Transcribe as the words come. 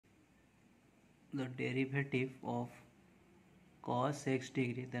the derivative of cos x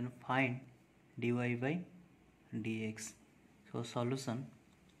degree, then find dy by dx. So solution,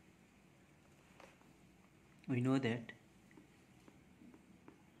 we know that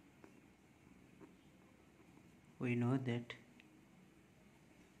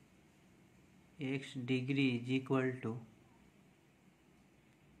x degree is equal to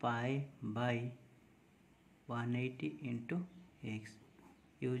pi by 180 into x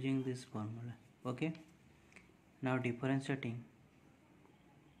using this formula. Okay, now differentiating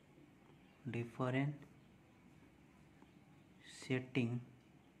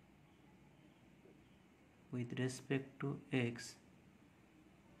with respect to x,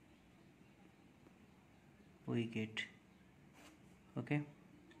 we get, okay,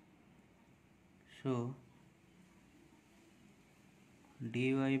 so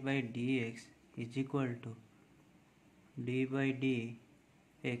dy by dx is equal to d by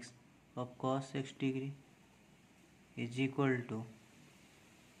dx of cos x degree is equal to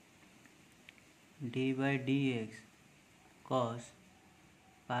d by dx cos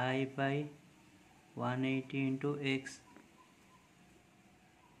pi by 180 into x.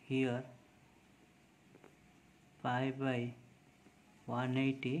 Here pi by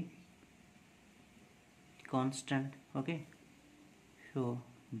 180 constant. Okay, so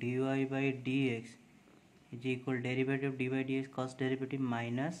dy by dx is equal derivative dy by dx cos derivative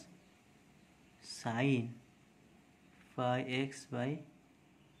minus sin phi x by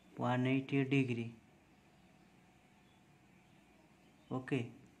 180 degree. Okay,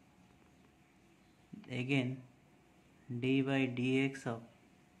 again d by dx of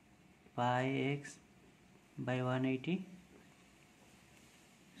pi x by 180.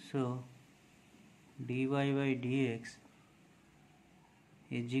 So dy by dx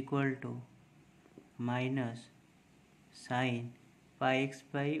is equal to minus sin pi x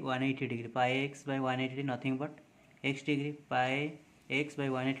by 180 degree. Pi x by 180 nothing but x degree. Pi x by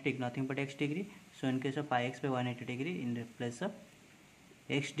 180 degree nothing but x degree. So in case of pi x by 180 degree, in the place of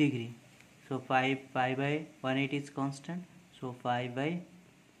x degree, so pi by 180 is constant. So pi by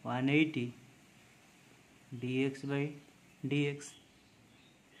 180 dx by dx.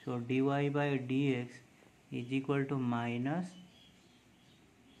 So dy by dx is equal to minus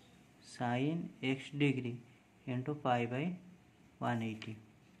sin x degree into pi by 180.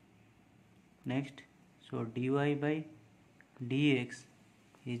 Next, so dy by dx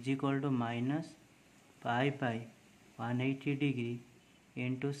is equal to minus pi by 180 degree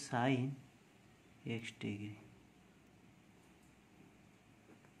into sin x degree.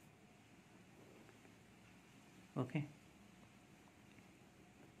 Okay,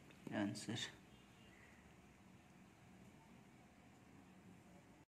 answer.